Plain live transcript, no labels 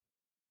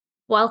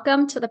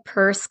Welcome to the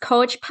Purse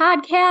Coach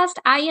Podcast.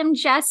 I am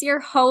Jess, your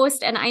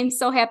host, and I'm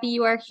so happy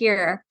you are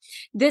here.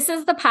 This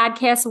is the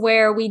podcast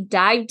where we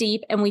dive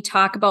deep and we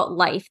talk about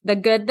life, the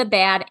good, the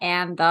bad,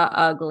 and the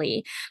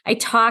ugly. I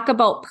talk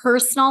about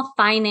personal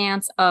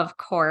finance, of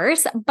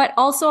course, but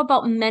also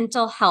about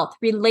mental health,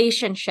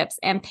 relationships,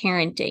 and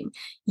parenting.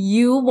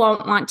 You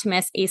won't want to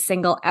miss a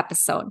single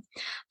episode.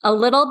 A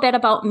little bit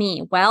about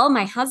me. Well,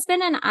 my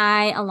husband and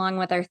I, along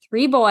with our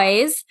 3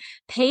 boys,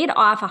 paid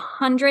off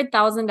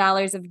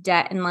 $100,000 of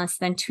debt in less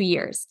than 2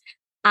 years.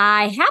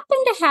 I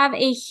happened to have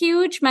a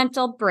huge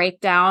mental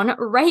breakdown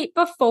right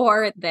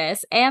before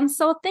this, and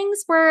so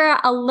things were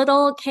a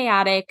little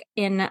chaotic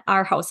in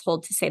our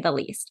household, to say the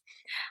least.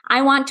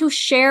 I want to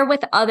share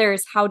with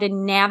others how to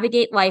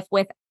navigate life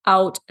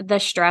without the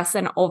stress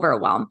and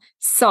overwhelm.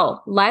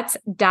 So let's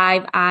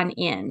dive on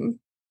in.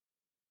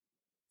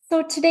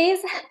 So today's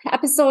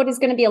episode is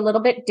going to be a little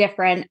bit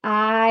different.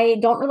 I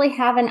don't really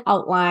have an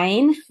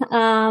outline.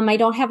 I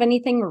don't have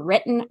anything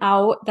written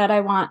out that I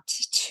want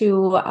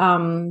to,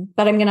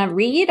 that I'm going to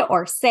read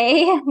or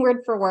say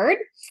word for word.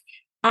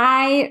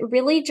 I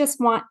really just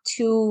want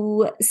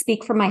to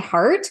speak from my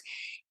heart,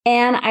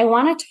 and I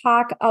want to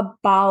talk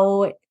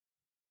about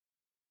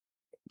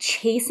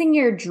chasing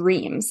your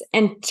dreams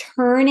and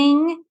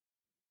turning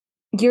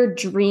your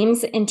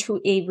dreams into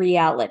a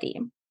reality.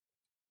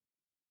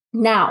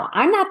 Now,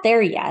 I'm not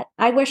there yet.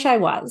 I wish I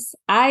was.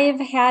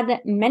 I've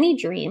had many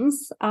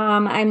dreams.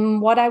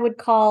 I'm what I would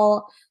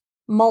call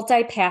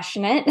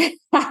multi-passionate.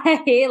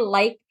 I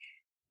like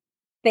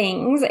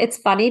things. It's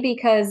funny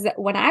because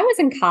when I was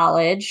in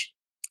college,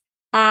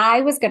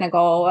 I was going to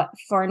go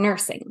for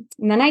nursing.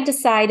 And then I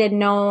decided,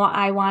 no,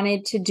 I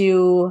wanted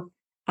to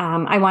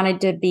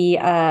be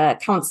a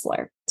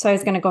counselor. So I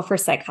was going to go for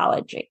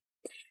psychology.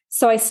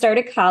 So I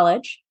started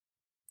college.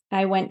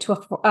 I went to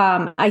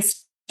I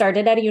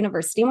started at a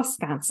university in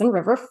Wisconsin,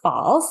 River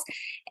Falls,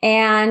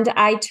 and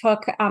I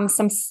took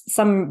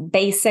some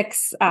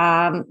basics,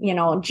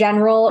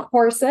 general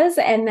courses,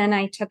 and then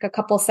I took a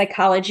couple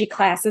psychology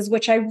classes,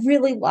 which I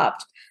really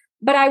loved.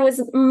 But I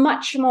was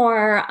much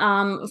more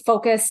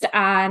focused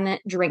on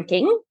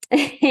drinking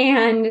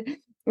and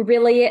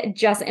really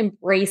just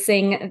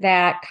embracing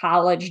that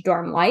college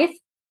dorm life.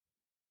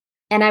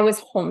 And I was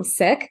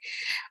homesick.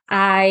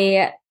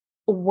 I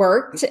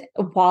worked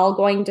while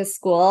going to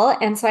school.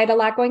 And so I had a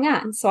lot going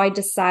on. So I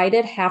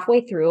decided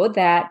halfway through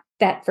that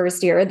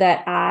first year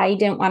that I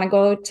didn't want to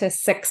go to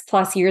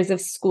 6+ years of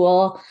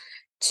school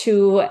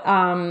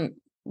to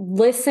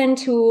listen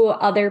to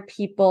other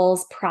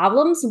people's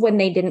problems when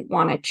they didn't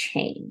want to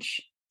change.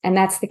 And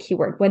that's the key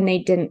word, when they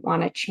didn't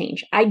want to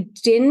change. I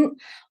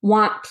didn't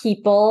want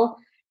people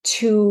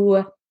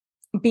to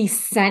be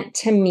sent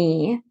to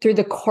me through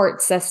the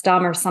court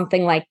system or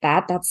something like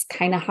that. That's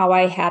kind of how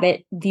I had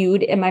it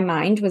viewed in my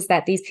mind, was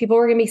that these people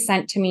were going to be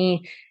sent to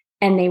me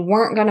and they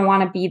weren't going to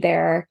want to be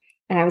there.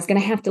 And I was going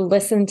to have to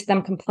listen to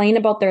them complain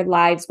about their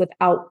lives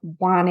without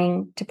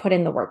wanting to put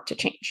in the work to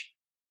change.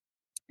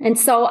 And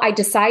so I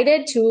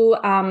decided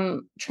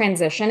to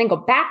transition and go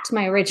back to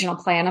my original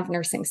plan of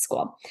nursing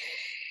school.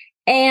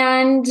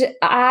 And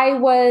I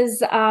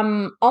was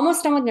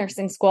almost done with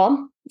nursing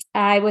school.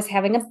 I was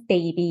having a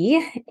baby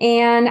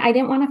and I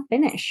didn't want to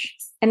finish.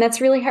 And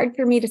that's really hard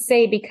for me to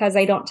say because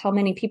I don't tell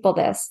many people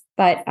this,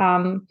 but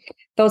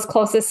those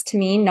closest to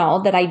me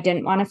know that I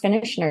didn't want to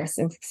finish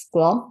nursing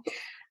school.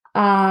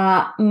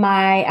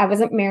 I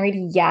wasn't married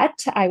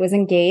yet. I was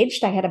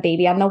engaged. I had a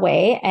baby on the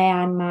way,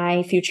 and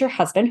my future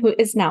husband, who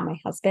is now my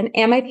husband,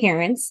 and my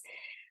parents,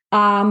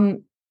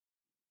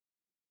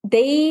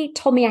 they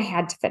told me I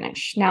had to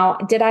finish. Now,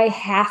 did I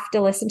have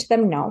to listen to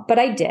them? No, but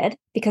I did,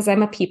 because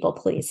I'm a people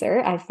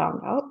pleaser, I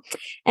found out.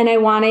 And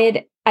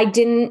I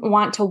didn't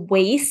want to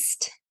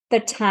waste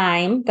the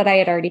time that I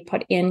had already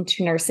put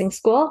into nursing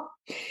school.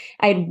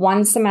 I had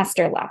 1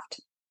 semester left.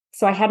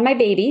 So I had my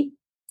baby.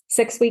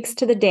 6 weeks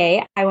to the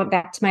day, I went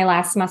back to my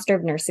last semester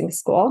of nursing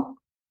school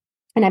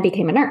and I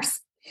became a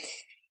nurse.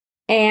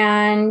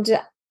 And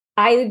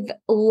I've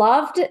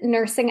loved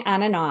nursing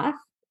on and off.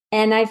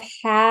 And I've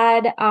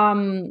had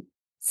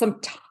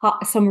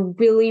some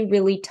really,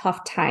 really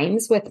tough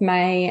times with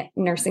my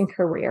nursing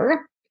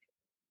career.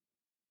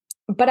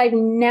 But I've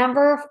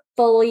never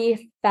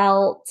fully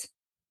felt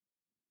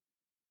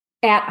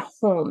at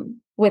home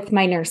with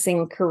my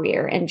nursing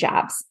career and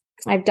jobs.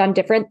 I've done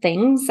different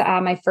things.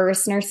 My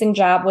first nursing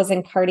job was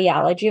in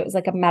cardiology. It was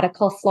like a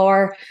medical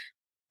floor.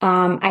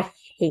 I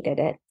hated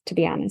it, to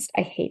be honest.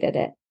 I hated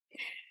it.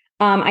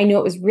 I knew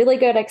it was really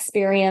good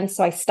experience,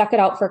 so I stuck it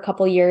out for a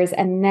couple of years.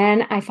 And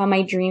then I found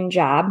my dream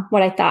job,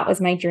 what I thought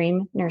was my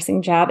dream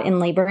nursing job,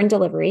 in labor and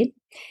delivery.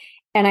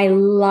 And I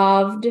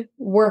loved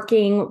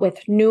working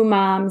with new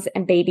moms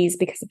and babies,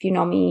 because if you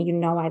know me, you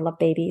know I love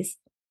babies.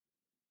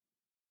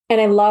 And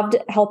I loved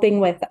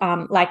helping with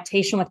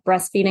lactation, with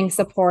breastfeeding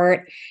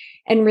support,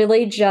 and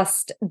really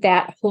just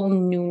that whole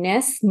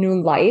newness,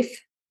 new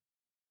life,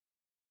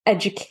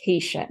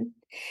 education.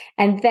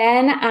 And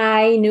then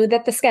I knew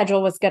that the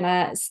schedule was going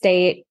to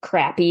stay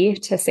crappy,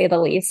 to say the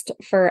least,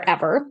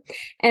 forever.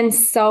 And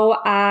so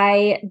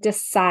I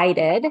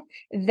decided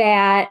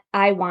that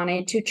I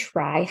wanted to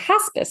try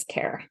hospice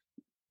care.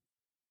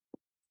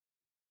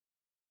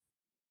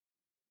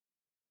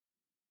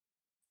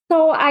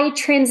 So I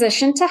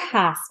transitioned to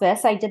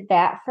hospice. I did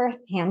that for a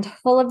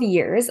handful of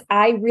years.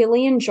 I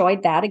really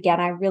enjoyed that. Again,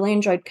 I really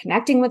enjoyed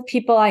connecting with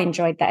people. I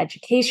enjoyed the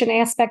education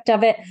aspect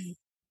of it.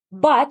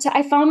 But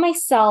I found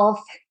myself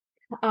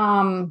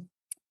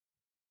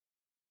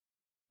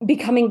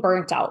becoming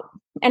burnt out.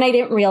 And I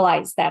didn't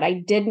realize that. I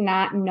did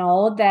not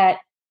know that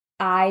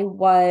I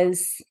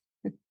was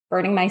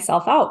burning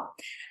myself out.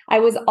 I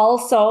was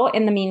also,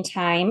 in the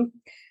meantime,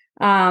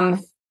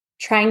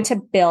 trying to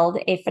build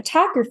a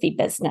photography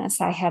business.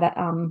 I had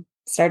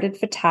started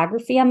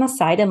photography on the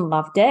side and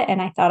loved it.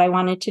 And I thought I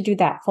wanted to do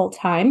that full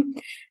time.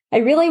 I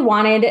really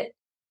wanted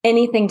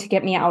anything to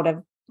get me out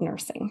of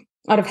nursing,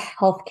 out of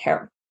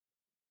healthcare.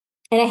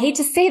 And I hate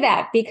to say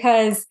that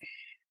because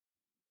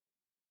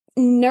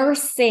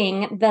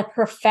nursing, the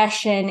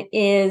profession,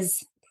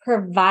 is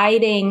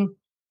providing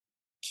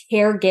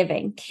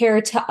caregiving,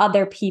 care to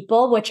other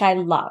people, which I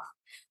love.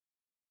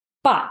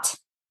 But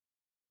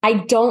I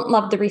don't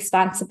love the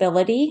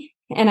responsibility,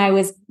 and I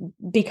was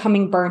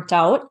becoming burnt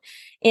out.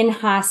 In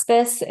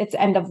hospice, it's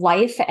end of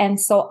life.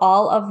 And so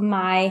all of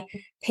my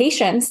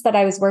patients that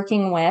I was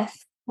working with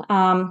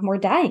were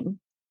dying.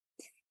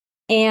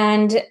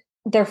 And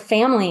their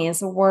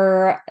families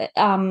were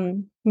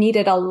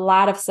needed a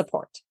lot of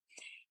support.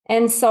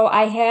 And so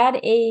I had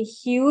a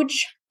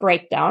huge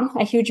breakdown,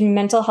 a huge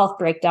mental health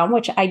breakdown,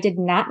 which I did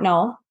not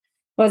know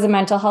was a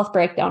mental health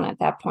breakdown at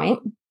that point.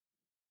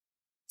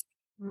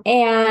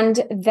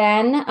 And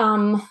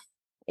then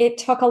it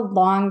took a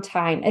long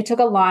time. It took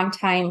a long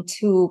time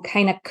to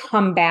kind of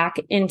come back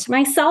into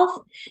myself.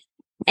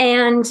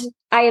 And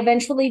I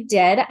eventually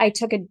did. I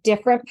took a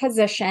different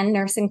position,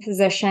 nursing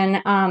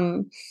position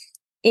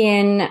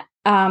in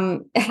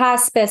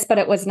hospice, but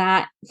it was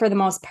not, for the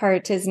most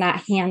part, is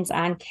not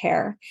hands-on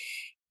care.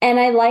 And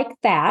I like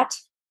that,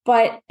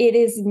 but it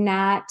is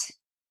not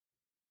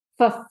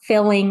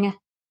fulfilling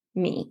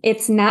me.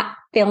 It's not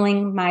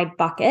filling my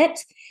bucket.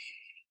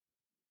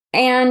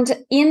 And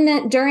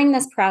during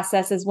this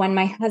process is when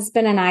my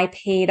husband and I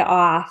paid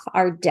off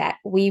our debt.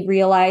 We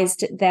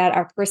realized that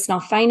our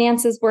personal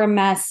finances were a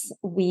mess.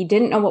 We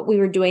didn't know what we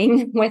were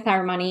doing with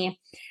our money.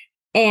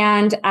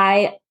 And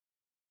I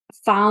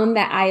found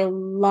that I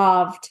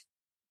loved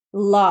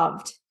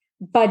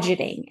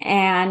budgeting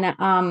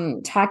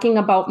and talking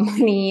about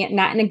money,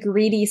 not in a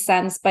greedy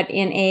sense, but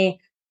in a,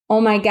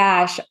 oh my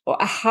gosh,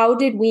 how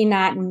did we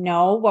not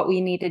know what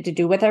we needed to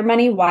do with our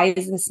money? Why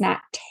is this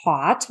not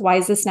taught? Why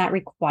is this not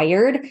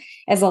required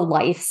as a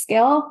life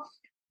skill?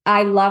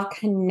 I love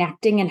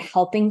connecting and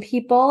helping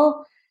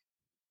people.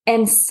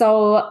 And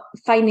so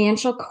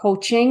financial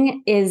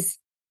coaching is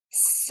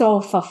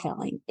so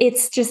fulfilling.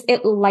 It's just,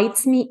 it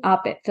lights me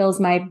up. It fills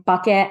my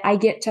bucket. I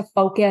get to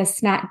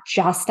focus not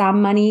just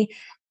on money,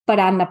 but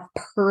on the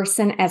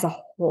person as a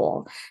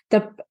whole,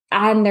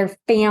 on their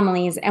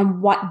families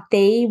and what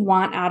they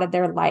want out of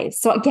their life.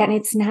 So again,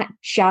 it's not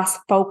just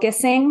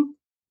focusing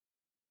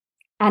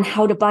on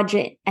how to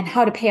budget and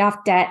how to pay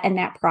off debt and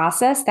that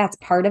process. That's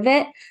part of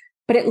it.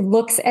 But it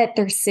looks at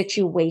their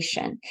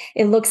situation.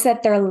 It looks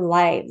at their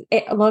life.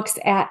 It looks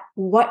at,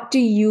 what do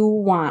you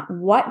want?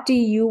 What do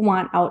you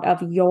want out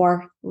of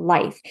your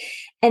life?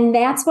 And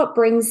that's what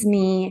brings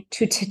me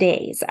to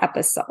today's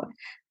episode.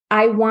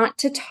 I want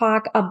to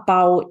talk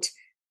about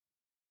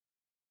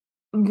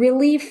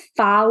really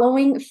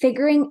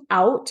figuring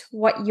out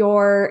what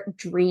your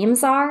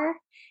dreams are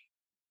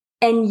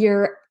and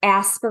your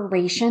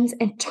aspirations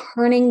and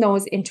turning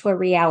those into a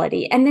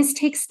reality. And this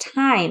takes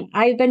time.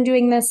 I've been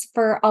doing this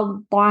for a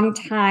long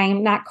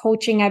time, not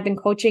coaching. I've been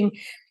coaching,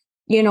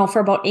 for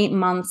about 8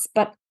 months,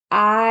 but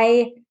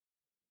I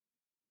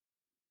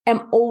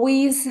am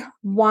always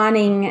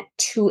wanting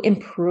to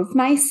improve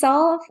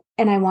myself,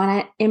 and I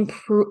want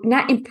to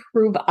not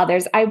improve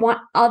others. I want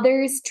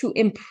others to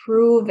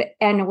improve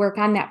and work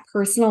on that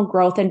personal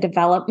growth and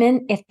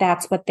development if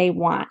that's what they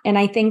want. And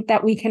I think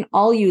that we can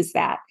all use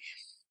that.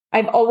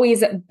 I've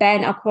always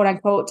been a quote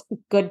unquote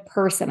good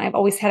person. I've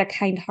always had a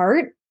kind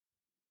heart,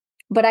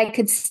 but I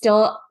could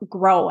still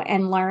grow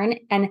and learn.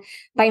 And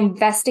by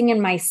investing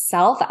in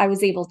myself, I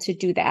was able to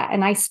do that.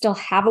 And I still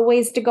have a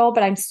ways to go,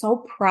 but I'm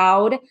so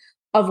proud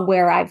of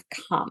where I've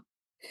come.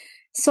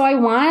 So I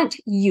want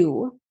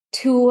you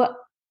to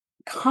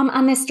come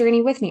on this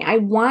journey with me. I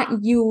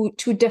want you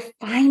to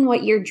define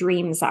what your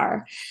dreams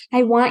are.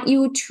 I want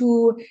you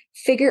to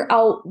figure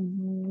out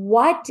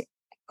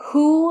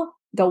who,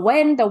 the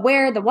when, the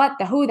where, the what,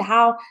 the who, the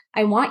how.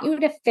 I want you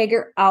to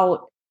figure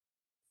out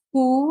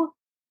who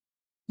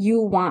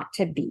you want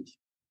to be.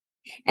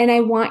 And I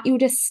want you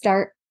to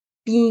start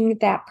being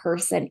that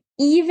person,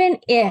 even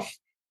if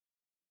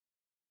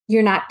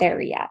you're not there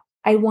yet.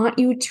 I want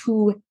you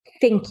to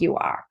think you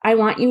are. I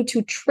want you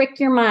to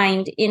trick your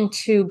mind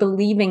into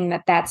believing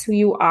that that's who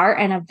you are,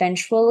 and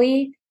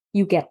eventually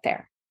you get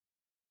there.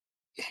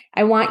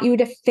 I want you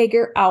to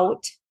figure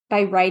out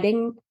by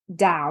writing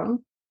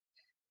down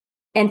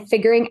and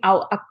figuring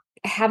out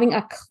having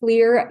a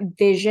clear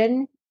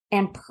vision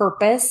and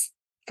purpose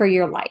for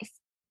your life.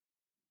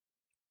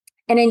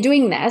 And in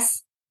doing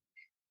this,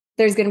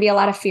 there's going to be a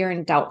lot of fear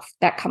and doubt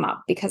that come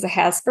up, because it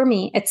has for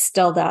me, it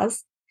still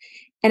does.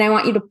 And I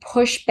want you to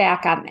push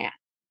back on that.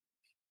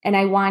 And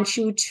I want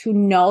you to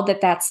know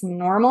that that's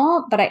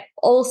normal, but I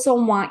also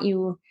want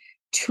you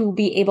to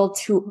be able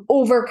to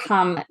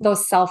overcome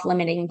those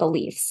self-limiting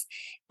beliefs.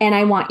 And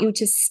I want you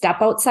to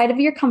step outside of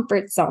your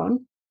comfort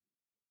zone.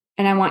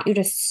 And I want you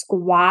to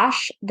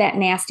squash that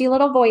nasty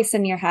little voice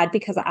in your head,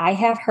 because I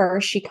have her.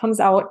 She comes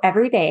out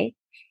every day.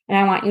 And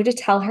I want you to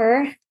tell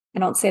her, I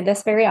don't say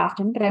this very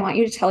often, but I want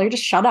you to tell her to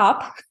shut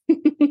up.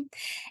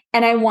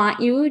 And I want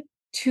you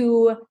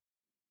to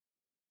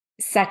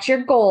set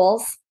your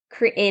goals,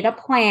 create a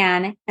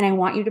plan, and I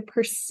want you to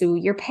pursue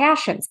your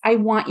passions. I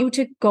want you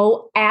to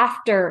go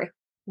after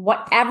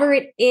whatever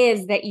it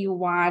is that you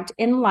want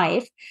in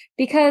life,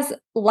 because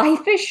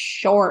life is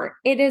short.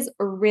 It is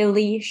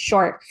really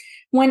short.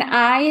 When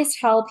I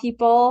tell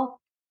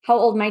people how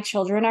old my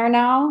children are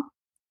now,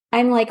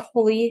 I'm like,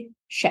 holy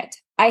shit.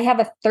 I have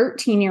a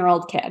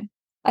 13-year-old kid,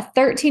 a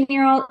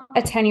 13-year-old,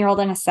 a 10-year-old,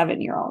 and a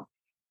 7-year-old.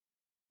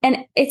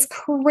 And it's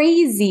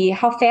crazy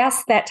how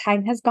fast that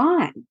time has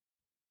gone.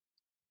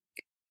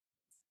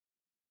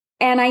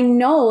 And I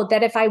know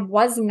that if I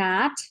was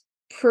not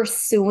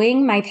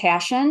pursuing my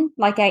passion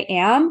like I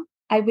am,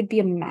 I would be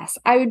a mess.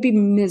 I would be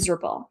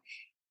miserable.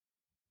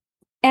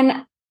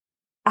 And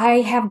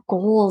I have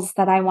goals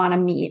that I want to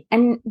meet.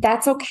 And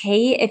that's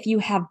okay if you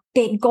have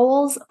big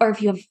goals or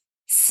if you have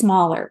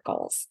smaller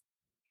goals.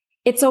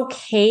 It's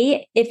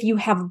okay if you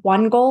have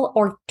one goal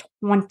or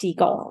 20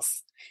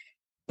 goals.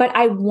 But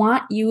I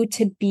want you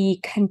to be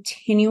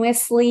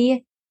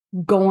continuously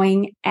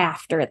going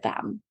after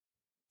them.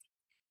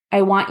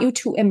 I want you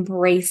to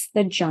embrace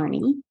the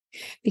journey,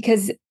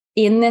 because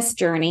in this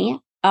journey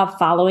of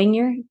following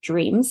your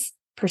dreams,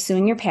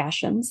 pursuing your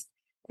passions,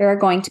 there are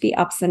going to be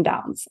ups and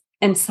downs.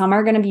 And some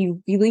are going to be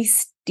really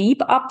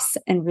steep ups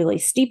and really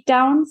steep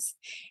downs.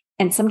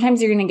 And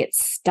sometimes you're going to get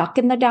stuck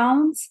in the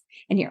downs,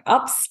 and your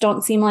ups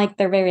don't seem like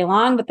they're very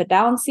long, but the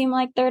downs seem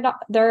like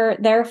they're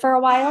there for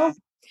a while.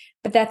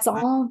 But that's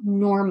all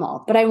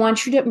normal. But I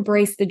want you to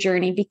embrace the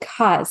journey,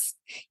 because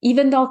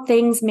even though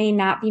things may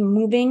not be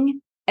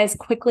moving as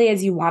quickly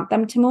as you want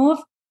them to move,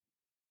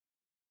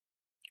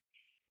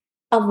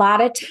 a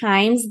lot of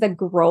times the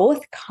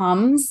growth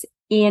comes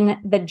in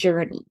the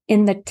journey,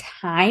 in the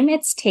time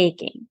it's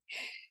taking.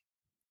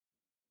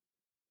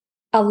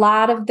 A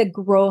lot of the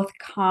growth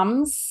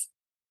comes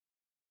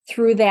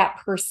through that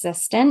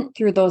persistent,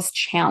 through those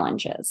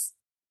challenges.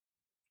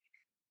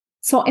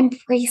 So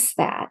embrace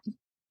that.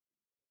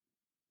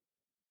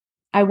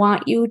 I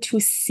want you to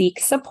seek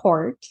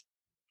support,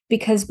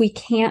 because we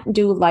can't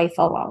do life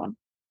alone.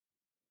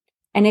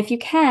 And if you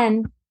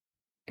can,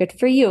 good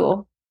for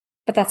you,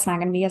 but that's not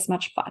going to be as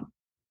much fun.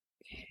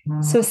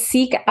 So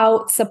seek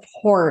out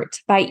support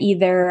by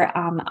either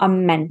a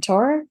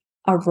mentor,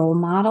 a role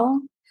model,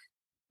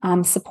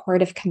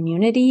 supportive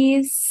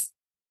communities,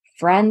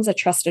 friends, a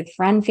trusted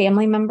friend,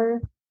 family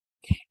member.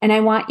 And I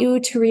want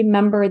you to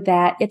remember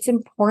that it's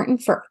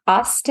important for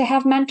us to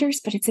have mentors,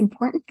 but it's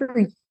important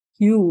for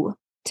you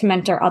to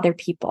mentor other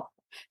people,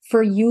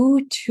 for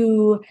you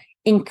to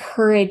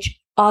encourage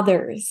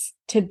others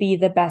to be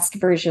the best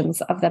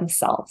versions of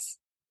themselves.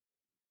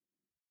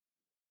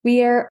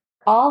 We are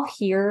all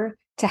here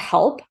to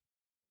help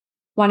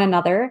one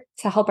another,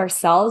 to help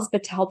ourselves,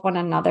 but to help one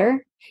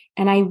another.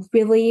 And I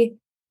really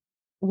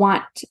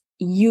want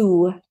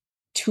you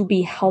to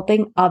be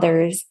helping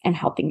others and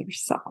helping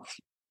yourself.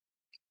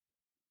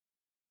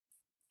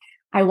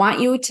 I want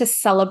you to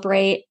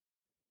celebrate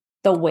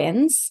the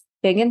wins,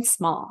 big and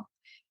small.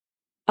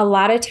 A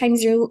lot of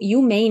times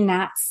you may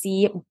not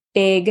see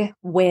big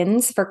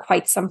wins for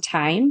quite some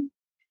time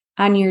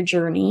on your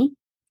journey.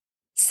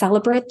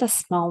 Celebrate the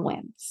small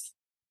wins.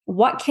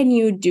 What can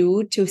you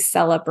do to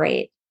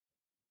celebrate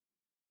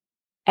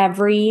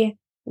every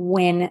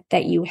win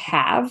that you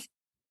have?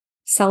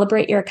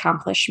 Celebrate your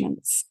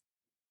accomplishments.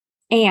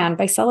 And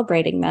by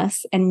celebrating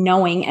this and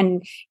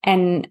knowing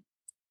and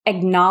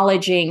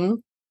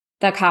acknowledging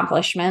the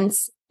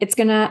accomplishments, it's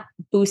going to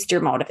boost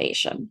your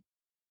motivation.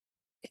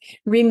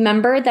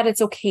 Remember that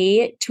it's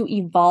okay to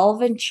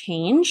evolve and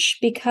change,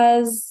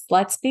 because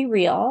let's be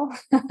real.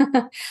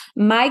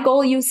 My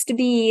goal used to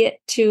be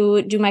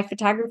to do my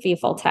photography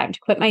full time, to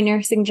quit my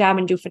nursing job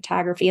and do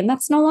photography. And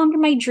that's no longer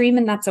my dream,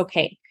 and that's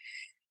okay.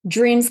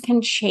 Dreams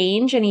can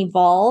change and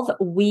evolve.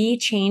 We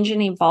change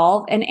and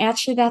evolve. And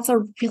actually, that's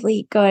a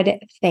really good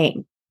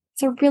thing.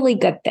 It's a really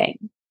good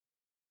thing.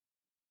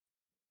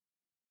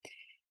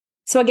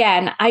 So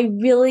again, I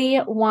really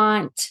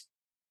want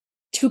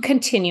to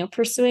continue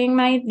pursuing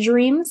my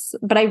dreams,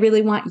 but I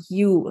really want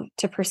you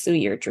to pursue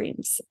your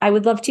dreams. I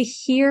would love to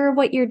hear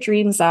what your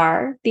dreams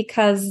are,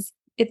 because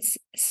it's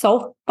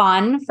so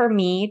fun for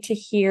me to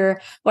hear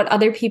what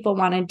other people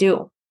want to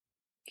do.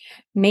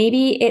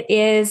 Maybe it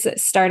is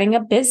starting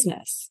a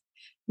business.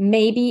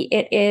 Maybe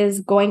it is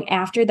going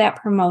after that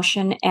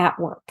promotion at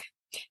work.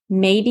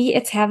 Maybe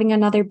it's having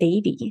another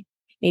baby.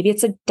 Maybe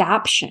it's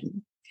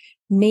adoption.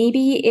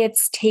 Maybe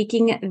it's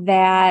taking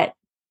that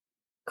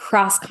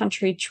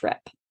cross-country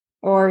trip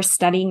or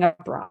studying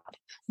abroad.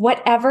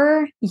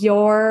 Whatever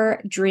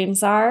your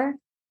dreams are,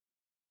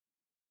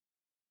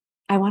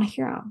 I want to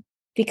hear them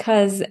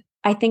because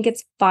I think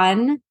it's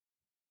fun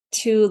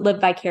to live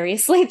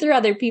vicariously through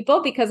other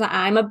people because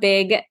I'm a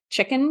big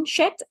chicken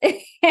shit.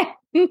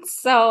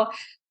 So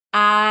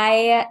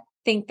I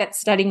think that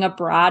studying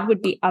abroad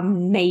would be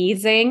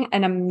amazing,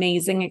 an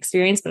amazing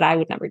experience, but I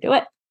would never do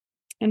it.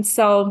 And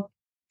so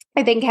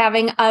I think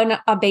having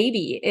a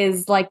baby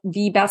is like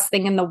the best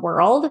thing in the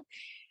world.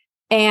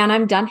 And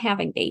I'm done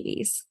having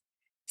babies.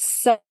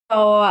 So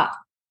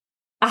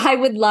I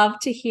would love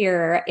to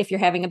hear if you're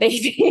having a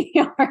baby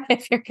or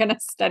if you're going to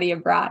study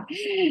abroad.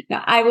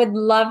 Now, I would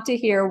love to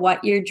hear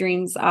what your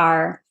dreams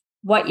are,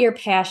 what your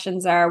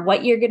passions are,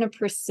 what you're going to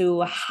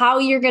pursue, how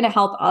you're going to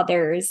help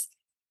others.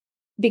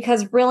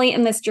 Because really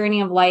in this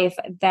journey of life,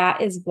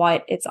 that is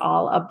what it's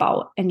all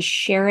about. And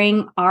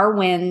sharing our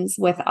wins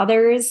with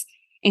others,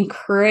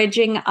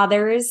 encouraging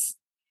others,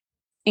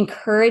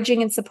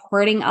 encouraging and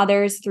supporting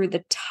others through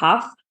the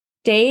tough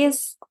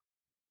days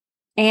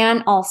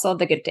and also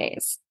the good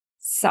days.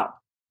 So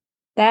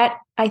that,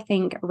 I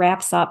think,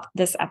 wraps up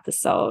this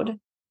episode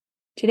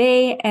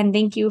today. And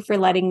thank you for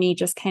letting me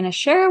just kind of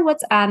share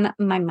what's on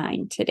my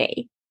mind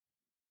today.